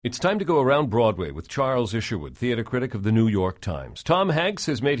It's time to go around Broadway with Charles Isherwood, theater critic of the New York Times. Tom Hanks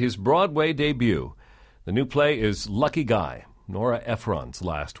has made his Broadway debut. The new play is Lucky Guy, Nora Ephron's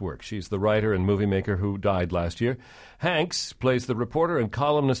last work. She's the writer and movie maker who died last year. Hanks plays the reporter and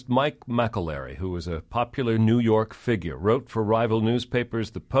columnist Mike McAlery, who was a popular New York figure, wrote for rival newspapers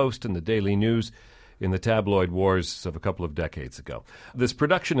The Post and the Daily News in the tabloid wars of a couple of decades ago. This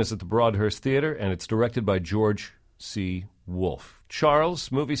production is at the Broadhurst Theater, and it's directed by George C. Wolfe.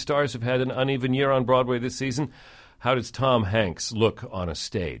 Charles, movie stars have had an uneven year on Broadway this season. How does Tom Hanks look on a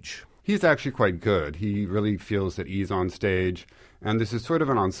stage? He's actually quite good. He really feels at ease on stage, and this is sort of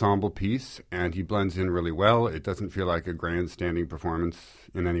an ensemble piece, and he blends in really well. It doesn't feel like a grandstanding performance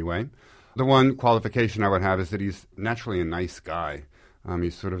in any way. The one qualification I would have is that he's naturally a nice guy.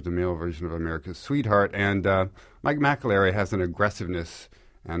 He's sort of the male version of America's sweetheart, and Mike McAlery has an aggressiveness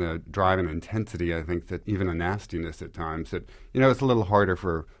and a drive and intensity, I think, that even a nastiness at times, that, it's a little harder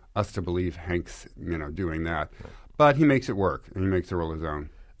for us to believe Hanks, doing that. But he makes it work, and he makes the role his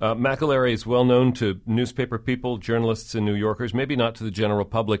own. McAlery is well known to newspaper people, journalists, and New Yorkers, maybe not to the general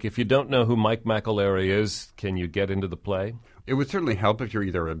public. If you don't know who Mike McAlery is, can you get into the play? It would certainly help if you're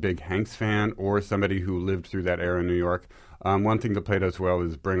either a big Hanks fan or somebody who lived through that era in New York. One thing the play does well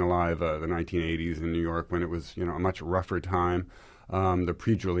is bring alive the 1980s in New York, when it was, a much rougher time. The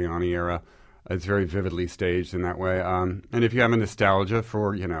pre-Giuliani era. It's very vividly staged in that way. And if you have a nostalgia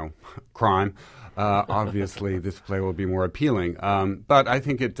for, crime, obviously this play will be more appealing. But I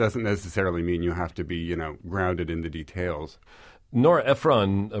think it doesn't necessarily mean you have to be, grounded in the details. Nora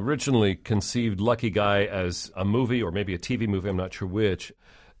Ephron originally conceived Lucky Guy as a movie, or maybe a TV movie, I'm not sure which.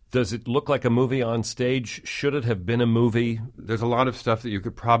 Does it look like a movie on stage? Should it have been a movie? There's a lot of stuff that you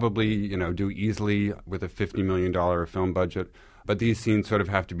could probably, do easily with a $50 million film budget. But these scenes sort of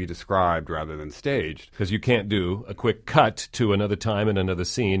have to be described rather than staged. Because you can't do a quick cut to another time and another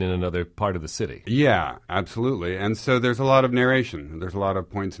scene in another part of the city. Yeah, absolutely. And so there's a lot of narration. There's a lot of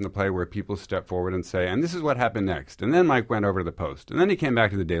points in the play where people step forward and say, and this is what happened next. And then Mike went over to the Post. And then he came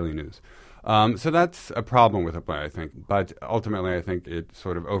back to the Daily News. So that's a problem with the play, I think. But ultimately, I think it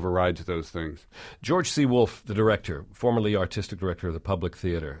sort of overrides those things. George C. Wolfe, the director, formerly artistic director of the Public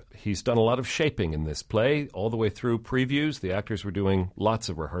Theater, he's done a lot of shaping in this play, all the way through previews. The actors were doing lots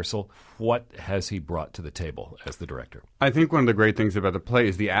of rehearsal. What has he brought to the table as the director? I think one of the great things about the play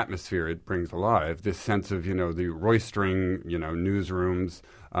is the atmosphere it brings alive, this sense of, the roistering, newsrooms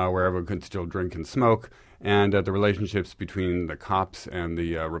where everyone could still drink and smoke, and the relationships between the cops and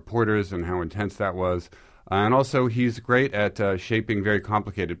the reporters and how intense that was. And also, he's great at shaping very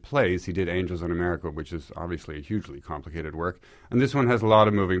complicated plays. He did Angels in America, which is obviously a hugely complicated work. And this one has a lot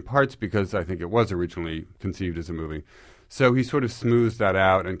of moving parts because I think it was originally conceived as a movie. So he sort of smooths that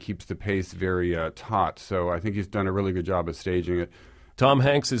out and keeps the pace very taut. So I think he's done a really good job of staging it. Tom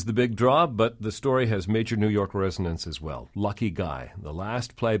Hanks is the big draw, but the story has major New York resonance as well. Lucky Guy, the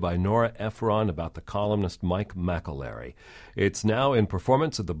last play by Nora Ephron about the columnist Mike McAlery. It's now in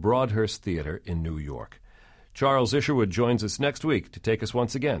performance at the Broadhurst Theater in New York. Charles Isherwood joins us next week to take us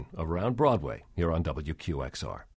once again around Broadway here on WQXR.